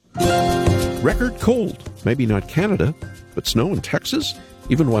Record cold, maybe not Canada, but snow in Texas?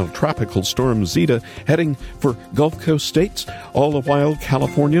 Even while Tropical Storm Zeta heading for Gulf Coast states, all the while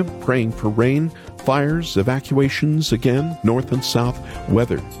California praying for rain, fires, evacuations again, north and south,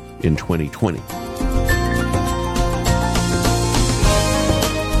 weather in 2020.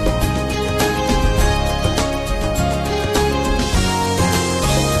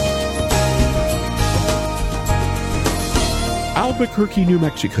 Albuquerque, New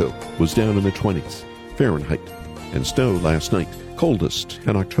Mexico was down in the 20s Fahrenheit, and snow last night, coldest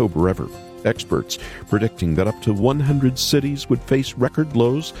in October ever. Experts predicting that up to 100 cities would face record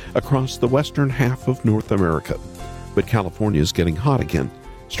lows across the western half of North America. But California is getting hot again,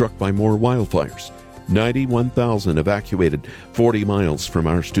 struck by more wildfires. 91,000 evacuated 40 miles from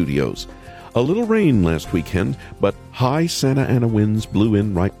our studios. A little rain last weekend, but high Santa Ana winds blew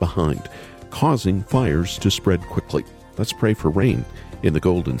in right behind, causing fires to spread quickly. Let's pray for rain in the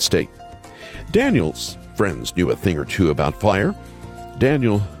Golden State. Daniel's friends knew a thing or two about fire.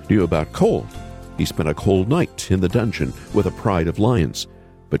 Daniel knew about cold. He spent a cold night in the dungeon with a pride of lions.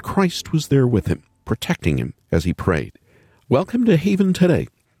 But Christ was there with him, protecting him as he prayed. Welcome to Haven Today.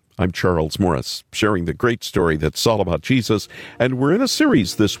 I'm Charles Morris, sharing the great story that's all about Jesus, and we're in a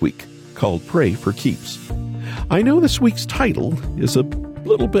series this week called Pray for Keeps. I know this week's title is a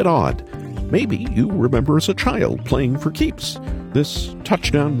little bit odd. Maybe you remember as a child playing for keeps. This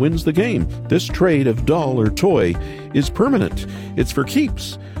touchdown wins the game. This trade of doll or toy is permanent. It's for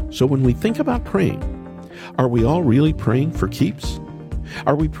keeps. So when we think about praying, are we all really praying for keeps?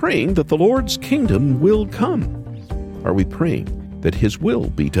 Are we praying that the Lord's kingdom will come? Are we praying that His will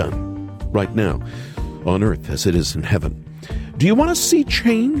be done right now on earth as it is in heaven? Do you want to see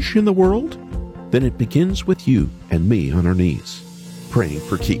change in the world? Then it begins with you and me on our knees, praying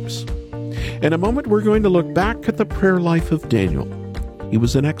for keeps. In a moment, we're going to look back at the prayer life of Daniel. He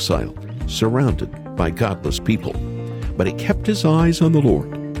was in exile, surrounded by godless people, but he kept his eyes on the Lord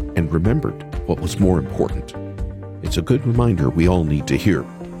and remembered what was more important. It's a good reminder we all need to hear.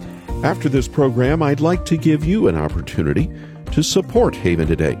 After this program, I'd like to give you an opportunity to support Haven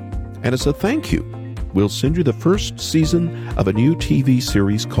Today. And as a thank you, we'll send you the first season of a new TV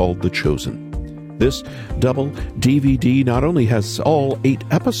series called The Chosen. This double DVD not only has all 8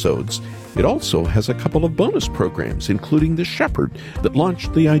 episodes, it also has a couple of bonus programs, including The Shepherd, that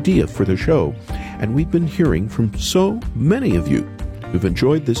launched the idea for the show. And we've been hearing from so many of you who've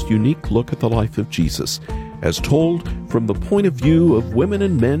enjoyed this unique look at the life of Jesus, as told from the point of view of women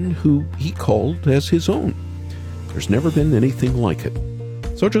and men who He called as His own. There's never been anything like it.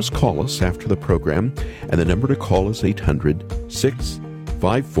 So just call us after the program, and the number to call is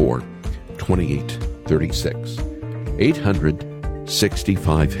 800-654-2836.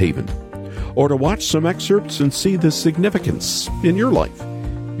 800-65-HAVEN. Or to watch some excerpts and see the significance in your life,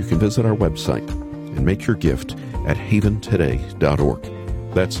 you can visit our website and make your gift at haventoday.org.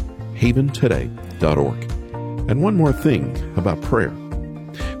 That's haventoday.org. And one more thing about prayer.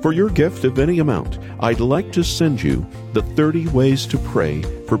 For your gift of any amount, I'd like to send you the 30 Ways to Pray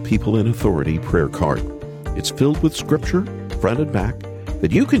for People in Authority prayer card. It's filled with scripture, front and back,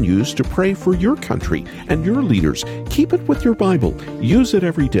 that you can use to pray for your country and your leaders. Keep it with your Bible. Use it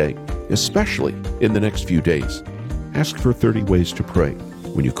every day, especially in the next few days. Ask for 30 Ways to Pray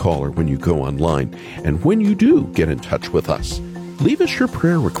when you call or when you go online. And when you do get in touch with us, leave us your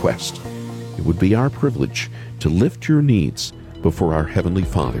prayer request. It would be our privilege to lift your needs before our Heavenly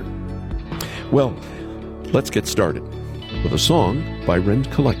Father. Well, let's get started with a song by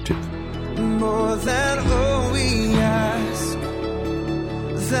Rend Collective. More than all we ask,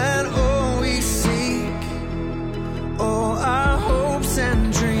 than all we seek, all our hopes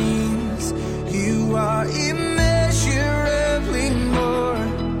and dreams, you are immeasurably more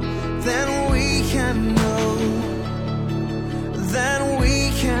than we can know, than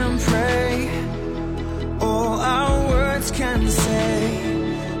we can pray, all our words can say,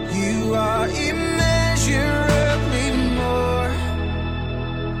 you are immeasurably more.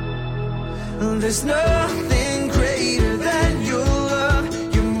 There's nothing greater than your love.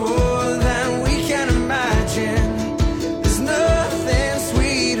 You're more than we can imagine. There's nothing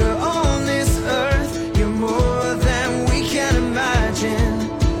sweeter on this earth. You're more than we can imagine.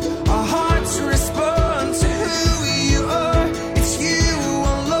 Our hearts respond to who you are. It's you,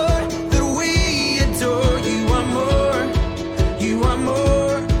 oh Lord, that we adore. You are more. You are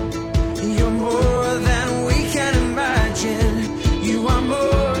more. You're more than we can imagine. You are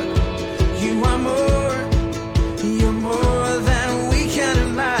more. You are more.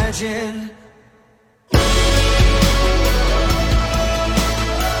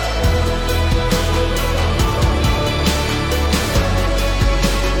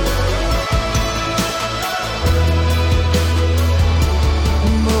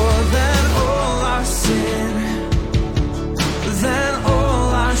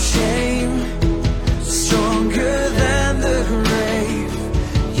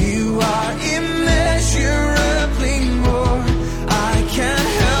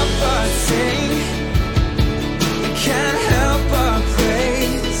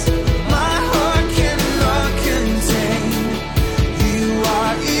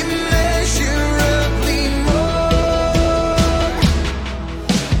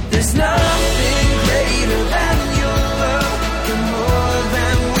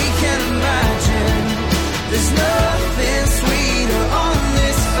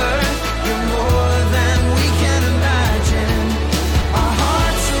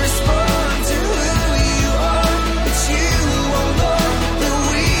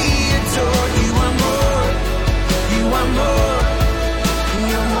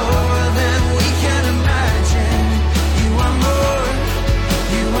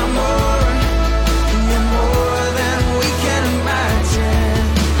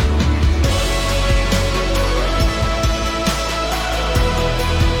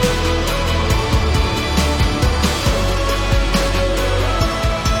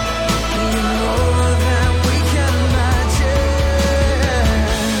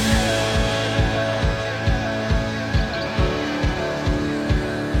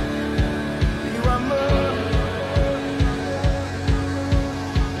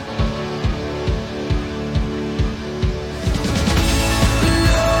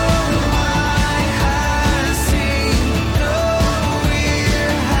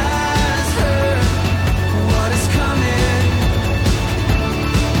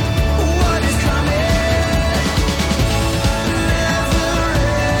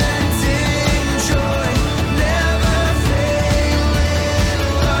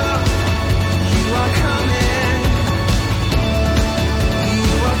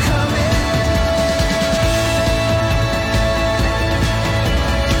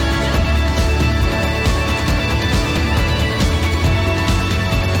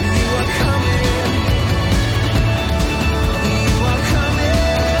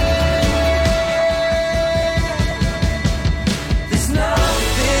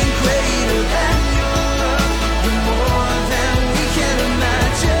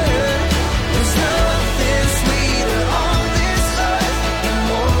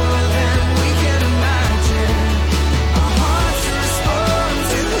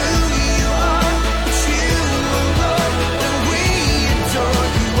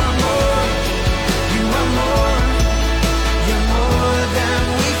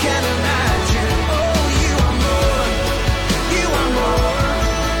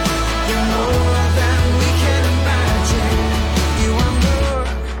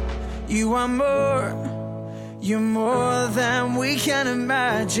 You are more, you're more than we can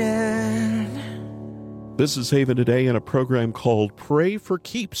imagine. This is Haven Today in a program called Pray for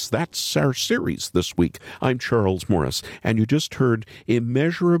Keeps. That's our series this week. I'm Charles Morris, and you just heard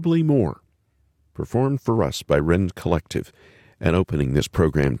Immeasurably More, performed for us by Rend Collective, and opening this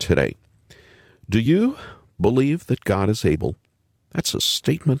program today. Do you believe that God is able? That's a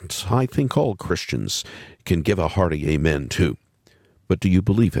statement I think all Christians can give a hearty amen to. But do you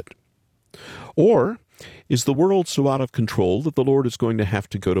believe it? Or is the world so out of control that the Lord is going to have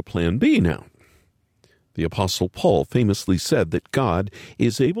to go to plan B now? The Apostle Paul famously said that God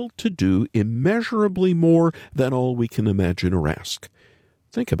is able to do immeasurably more than all we can imagine or ask.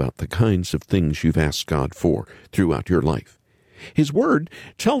 Think about the kinds of things you've asked God for throughout your life. His Word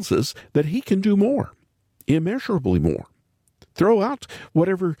tells us that He can do more, immeasurably more. Throw out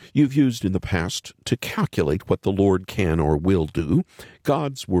whatever you've used in the past to calculate what the Lord can or will do.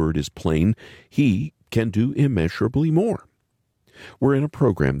 God's Word is plain. He can do immeasurably more. We're in a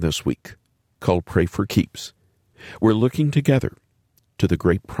program this week called Pray for Keeps. We're looking together to the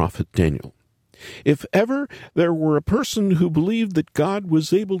great prophet Daniel. If ever there were a person who believed that God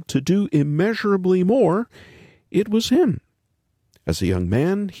was able to do immeasurably more, it was him. As a young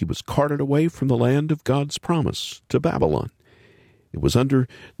man, he was carted away from the land of God's promise to Babylon. It was under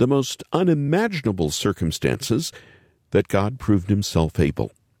the most unimaginable circumstances that God proved himself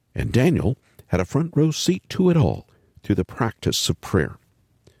able, and Daniel had a front row seat to it all through the practice of prayer.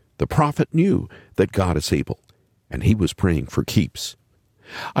 The prophet knew that God is able, and he was praying for keeps.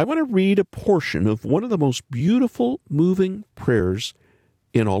 I want to read a portion of one of the most beautiful, moving prayers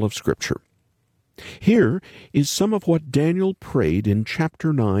in all of Scripture. Here is some of what Daniel prayed in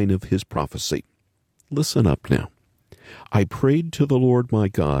chapter 9 of his prophecy. Listen up now. I prayed to the Lord my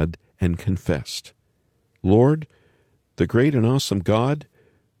God and confessed, Lord, the great and awesome God,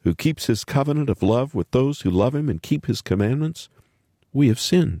 who keeps his covenant of love with those who love him and keep his commandments, we have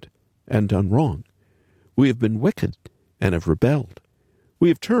sinned and done wrong. We have been wicked and have rebelled. We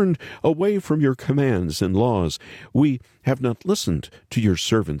have turned away from your commands and laws. We have not listened to your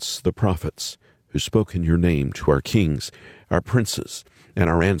servants, the prophets, who spoke in your name to our kings, our princes, and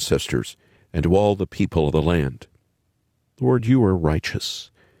our ancestors, and to all the people of the land. Lord, you are righteous,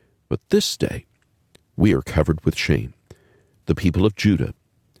 but this day we are covered with shame, the people of Judah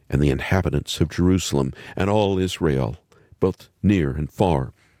and the inhabitants of Jerusalem and all Israel, both near and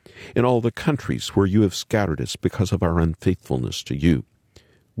far, in all the countries where you have scattered us because of our unfaithfulness to you.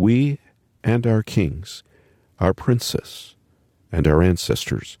 We and our kings, our princes, and our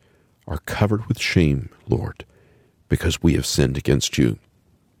ancestors are covered with shame, Lord, because we have sinned against you.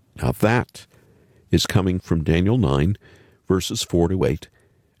 Now that is coming from Daniel 9, verses 4 to 8,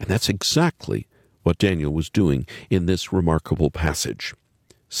 and that's exactly what Daniel was doing in this remarkable passage.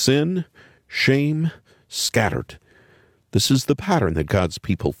 Sin, shame, scattered. This is the pattern that God's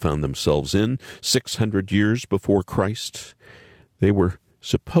people found themselves in 600 years before Christ. They were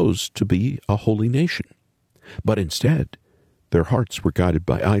supposed to be a holy nation, but instead, their hearts were guided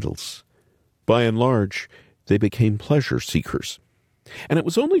by idols. By and large, they became pleasure seekers. And it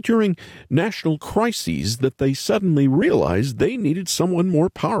was only during national crises that they suddenly realized they needed someone more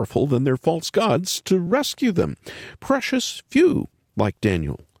powerful than their false gods to rescue them. Precious few, like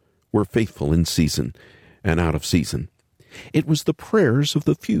Daniel, were faithful in season and out of season. It was the prayers of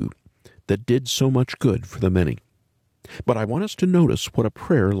the few that did so much good for the many. But I want us to notice what a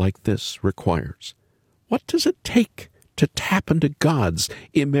prayer like this requires. What does it take to tap into God's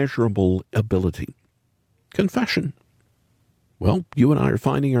immeasurable ability? Confession. Well, you and I are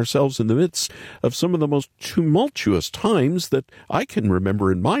finding ourselves in the midst of some of the most tumultuous times that I can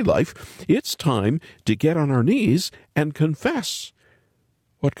remember in my life. It's time to get on our knees and confess.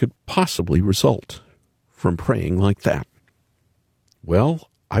 What could possibly result from praying like that?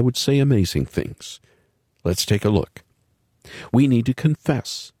 Well, I would say amazing things. Let's take a look. We need to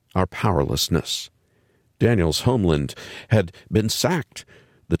confess our powerlessness. Daniel's homeland had been sacked,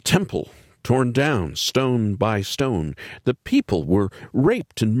 the temple torn down stone by stone. The people were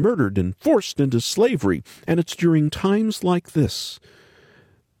raped and murdered and forced into slavery. And it's during times like this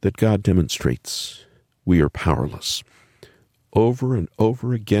that God demonstrates we are powerless. Over and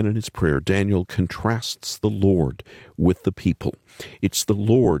over again in his prayer, Daniel contrasts the Lord with the people. It's the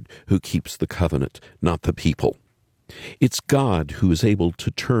Lord who keeps the covenant, not the people. It's God who is able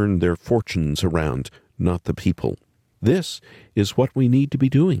to turn their fortunes around, not the people. This is what we need to be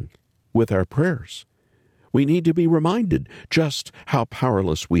doing with our prayers. We need to be reminded just how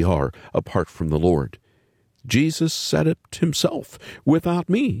powerless we are apart from the Lord. Jesus said it himself, "Without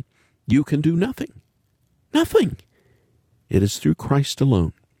me, you can do nothing." Nothing. It is through Christ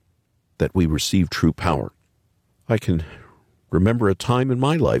alone. that we receive true power. I can remember a time in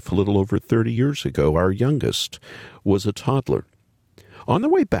my life, a little over 30 years ago, our youngest was a toddler. On the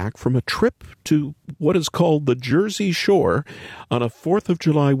way back from a trip to what is called the Jersey Shore on a 4th of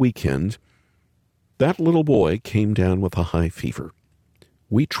July weekend, that little boy came down with a high fever.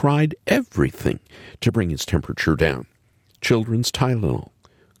 We tried everything to bring his temperature down. Children's Tylenol,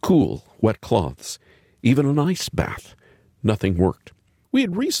 cool, wet cloths, even an ice bath. Nothing worked. We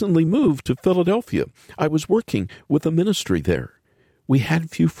had recently moved to Philadelphia. I was working with a ministry there. We had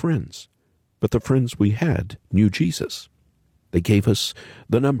few friends, but the friends we had knew Jesus. They gave us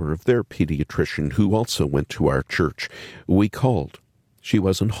the number of their pediatrician, who also went to our church. We called. She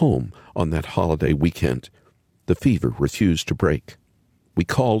wasn't home on that holiday weekend. The fever refused to break. We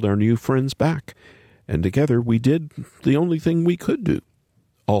called our new friends back, and together we did the only thing we could do.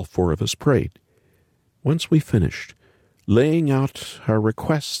 All 4 of us prayed. Once we finished, laying out our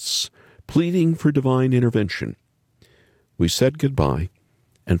requests, pleading for divine intervention, we said goodbye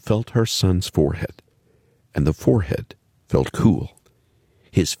and felt our son's forehead, and the forehead felt cool.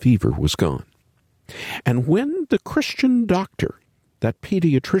 His fever was gone. And when the Christian doctor, that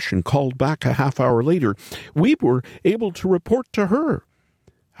pediatrician, called back a half hour later, we were able to report to her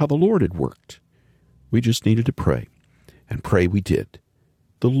how the Lord had worked. We just needed to pray, and pray we did.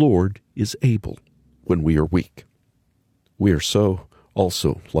 The Lord is able when we are weak. We are so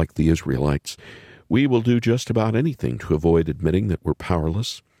also like the Israelites. We will do just about anything to avoid admitting that we're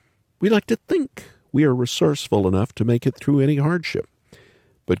powerless. We like to think we are resourceful enough to make it through any hardship.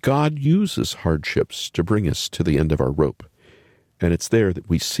 But God uses hardships to bring us to the end of our rope. And it's there that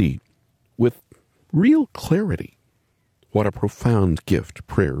we see, with real clarity, what a profound gift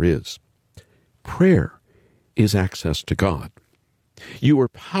prayer is. Prayer is access to God. You are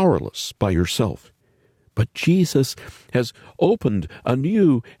powerless by yourself, but Jesus has opened a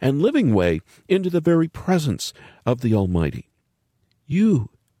new and living way into the very presence of the Almighty. You,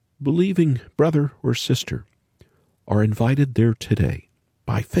 believing brother or sister, are invited there today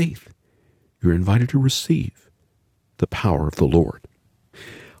by faith. You're invited to receive the power of the Lord.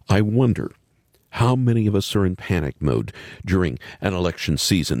 I wonder how many of us are in panic mode during an election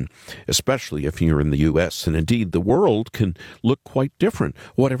season, especially if you're in the U.S., and indeed the world can look quite different,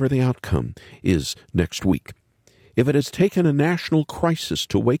 whatever the outcome is next week. If it has taken a national crisis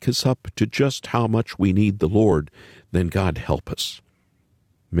to wake us up to just how much we need the Lord, then God help us.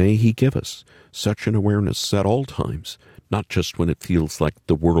 May He give us such an awareness at all times, not just when it feels like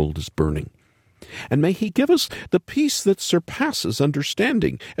the world is burning. And may He give us the peace that surpasses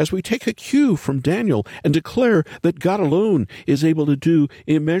understanding as we take a cue from Daniel and declare that God alone is able to do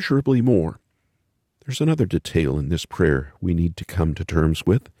immeasurably more. There's another detail in this prayer we need to come to terms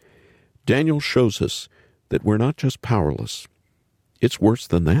with. Daniel shows us that we're not just powerless. It's worse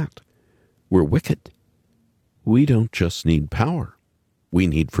than that. We're wicked. We don't just need power. We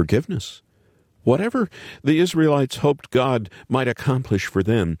need forgiveness. Whatever the Israelites hoped God might accomplish for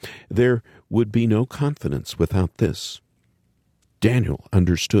them, there would be no confidence without this. Daniel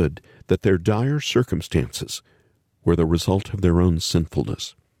understood that their dire circumstances were the result of their own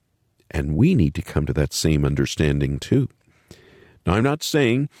sinfulness. And we need to come to that same understanding too. Now, I'm not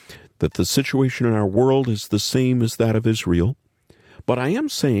saying that the situation in our world is the same as that of Israel, but I am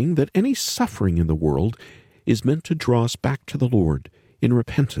saying that any suffering in the world is meant to draw us back to the Lord in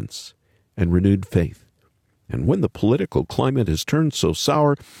repentance and renewed faith. And when the political climate has turned so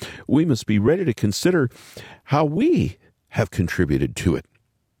sour, we must be ready to consider how we have contributed to it.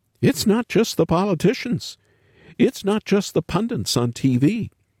 It's not just the politicians. It's not just the pundits on TV.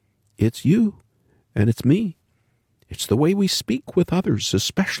 It's you and it's me. It's the way we speak with others,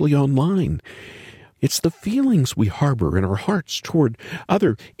 especially online. It's the feelings we harbor in our hearts toward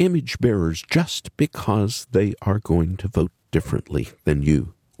other image bearers just because they are going to vote differently than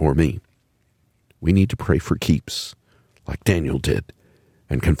you or me. We need to pray for keeps, like Daniel did,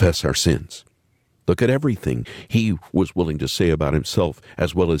 and confess our sins. Look at everything he was willing to say about himself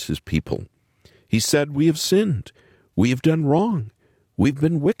as well as his people. He said, "We have sinned. We have done wrong. We've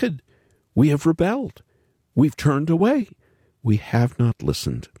been wicked. We have rebelled. We've turned away. We have not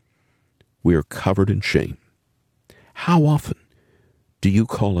listened. We are covered in shame." How often do you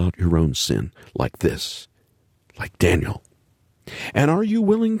call out your own sin like this, like Daniel? And are you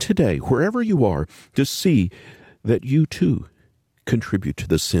willing today, wherever you are, to see that you too contribute to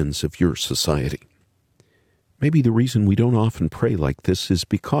the sins of your society? Maybe the reason we don't often pray like this is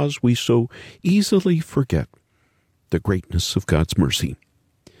because we so easily forget the greatness of God's mercy.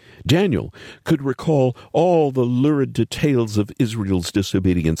 Daniel could recall all the lurid details of Israel's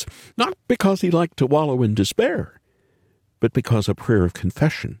disobedience, not because he liked to wallow in despair, but because a prayer of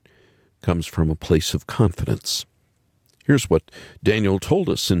confession comes from a place of confidence. Here's what Daniel told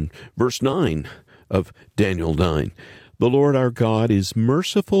us in verse 9 of Daniel 9. The Lord our God is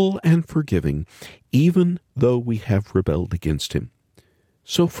merciful and forgiving, even though we have rebelled against him.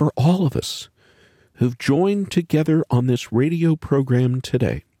 So for all of us who've joined together on this radio program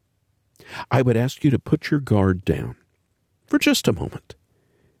today, I would ask you to put your guard down for just a moment.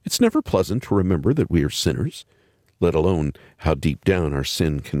 It's never pleasant to remember that we are sinners, let alone how deep down our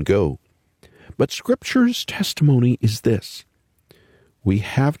sin can go. But Scripture's testimony is this: we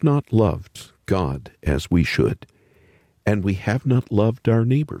have not loved God as we should, and we have not loved our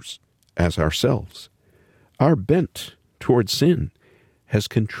neighbors as ourselves. Our bent toward sin has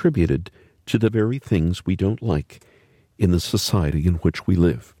contributed to the very things we don't like in the society in which we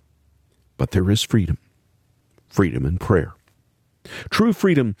live. But there is freedom in prayer. True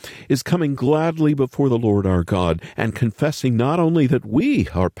freedom is coming gladly before the Lord our God and confessing not only that we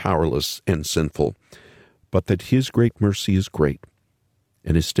are powerless and sinful, but that his great mercy is great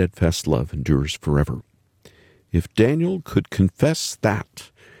and his steadfast love endures forever. If Daniel could confess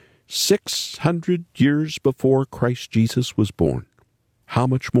that 600 years before Christ Jesus was born, how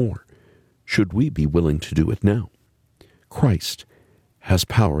much more should we be willing to do it now? Christ has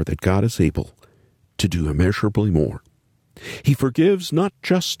power that God is able to do immeasurably more. He forgives not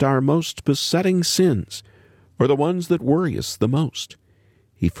just our most besetting sins, or the ones that worry us the most.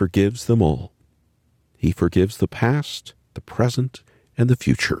 He forgives them all. He forgives the past, the present, and the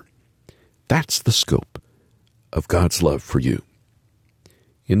future. That's the scope of God's love for you.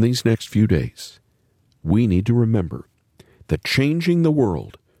 In these next few days, we need to remember that changing the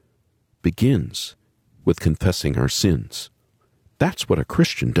world begins with confessing our sins. That's what a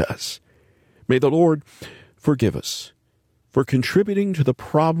Christian does. May the Lord forgive us for contributing to the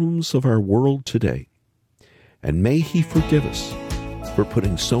problems of our world today. And may he forgive us for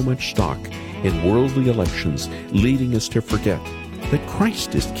putting so much stock in worldly elections, leading us to forget that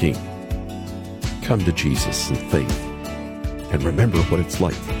Christ is King. Come to Jesus in faith and remember what it's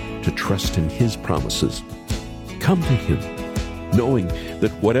like to trust in his promises. Come to him, knowing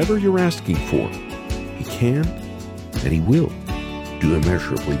that whatever you're asking for, he can and he will do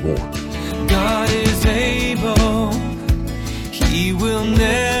immeasurably more. God is able, he will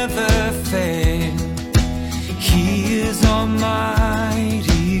never fail. He is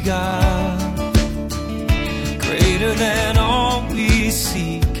Almighty God, greater than all we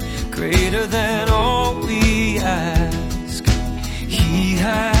seek, greater than all we ask. He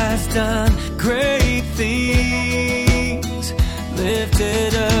has done great things,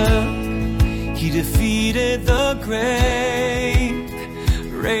 lifted up, he defeated the grave,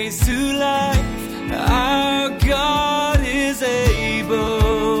 raised to life. Our God is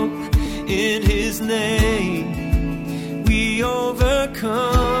able, in his name we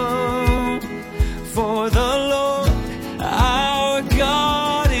overcome. For the Lord our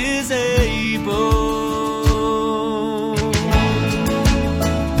God is able.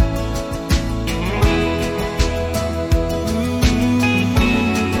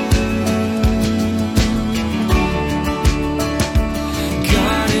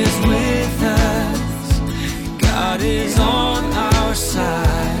 God is with us, God is on our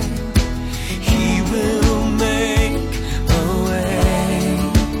side. He will make a way,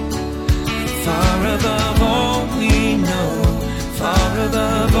 far above all we know, far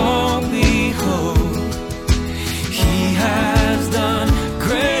above all we hope. He has done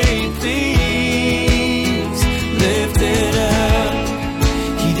great things, lifted up,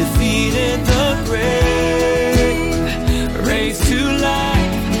 he defeated the grave, raised to life.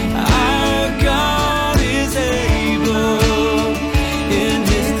 Our God is able, in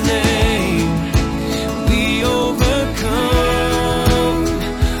his name we overcome.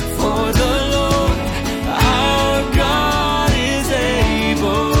 For the Lord our God is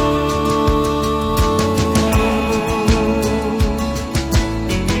able.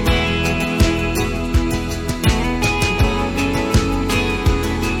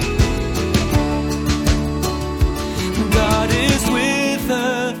 God is with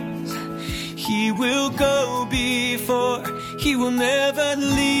us, he will go before, he will never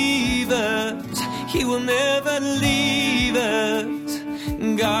leave us, he will never leave us.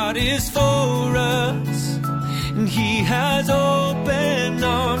 God is for us, and he has open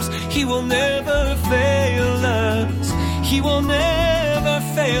arms. He will never fail us, he will never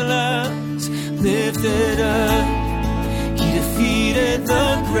fail us. Lifted up, he defeated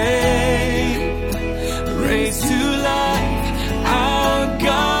the grave, raised to life. Our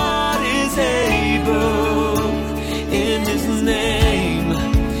God is able, in his name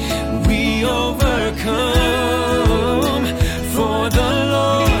we overcome. For the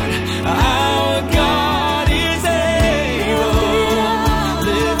Lord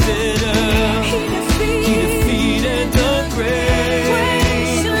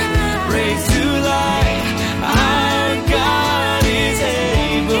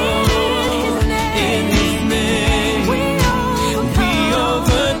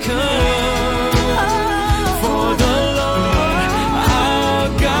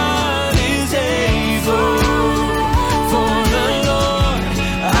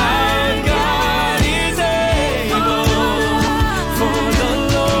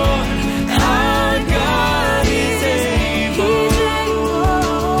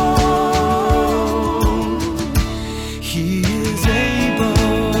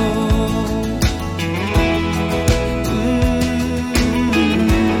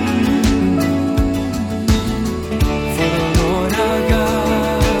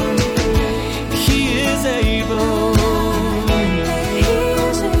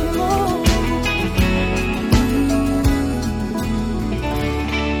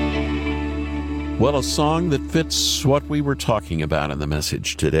Well, a song that fits what we were talking about in the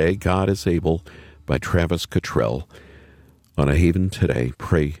message today, God is Able, by Travis Cottrell. On A Haven Today,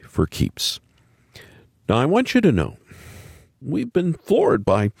 pray for keeps. Now, I want you to know, we've been floored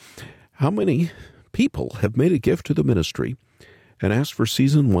by how many people have made a gift to the ministry and asked for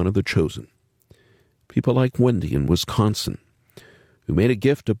season 1 of The Chosen. People like Wendy in Wisconsin, who made a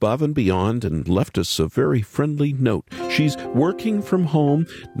gift above and beyond and left us a very friendly note. She's working from home,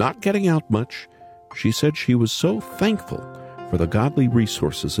 not getting out much. She said she was so thankful for the godly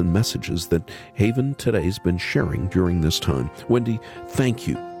resources and messages that Haven Today's been sharing during this time. Wendy, thank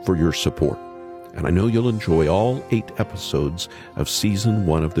you for your support. And I know you'll enjoy all 8 episodes of Season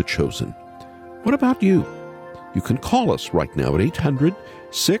 1 of The Chosen. What about you? You can call us right now at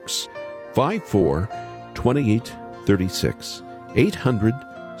 800-654-2836,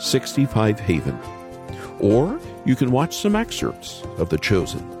 800-65-HAVEN. Or you can watch some excerpts of The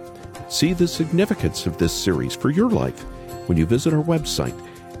Chosen. See the significance of this series for your life when you visit our website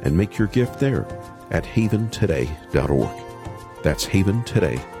and make your gift there at haventoday.org. That's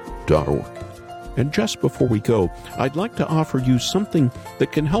haventoday.org. And just before we go, I'd like to offer you something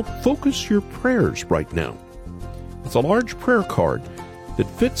that can help focus your prayers right now. It's a large prayer card that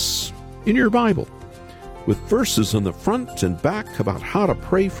fits in your Bible, with verses on the front and back about how to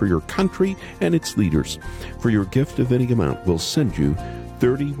pray for your country and its leaders. For your gift of any amount, we'll send you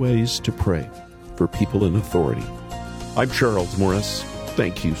 30 ways to pray for people in authority. I'm Charles Morris.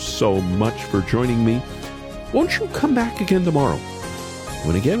 Thank you so much for joining me. Won't you come back again tomorrow,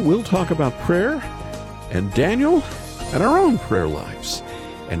 when again we'll talk about prayer and Daniel and our own prayer lives.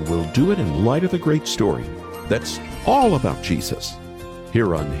 And we'll do it in light of the great story that's all about Jesus,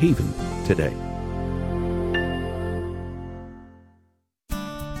 here on Haven Today.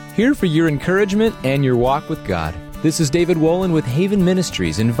 Here for your encouragement and your walk with God. This is David Wolin with Haven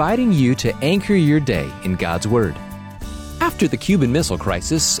Ministries, inviting you to anchor your day in God's Word. After the Cuban Missile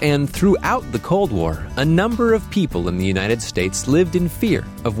Crisis and throughout the Cold War, a number of people in the United States lived in fear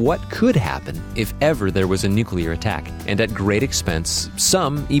of what could happen if ever there was a nuclear attack. And at great expense,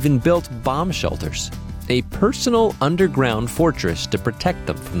 some even built bomb shelters, a personal underground fortress to protect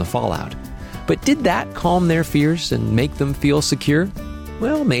them from the fallout. But did that calm their fears and make them feel secure?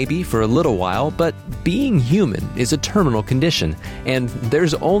 Well, maybe for a little while, but being human is a terminal condition, and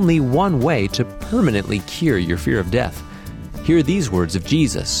there's only one way to permanently cure your fear of death. Hear these words of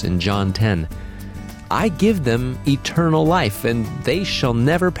Jesus in John 10. I give them eternal life, and they shall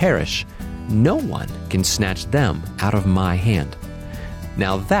never perish. No one can snatch them out of my hand.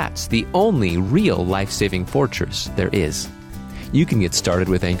 Now that's the only real life-saving fortress there is. You can get started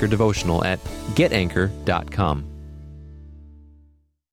with Anchor Devotional at getanchor.com.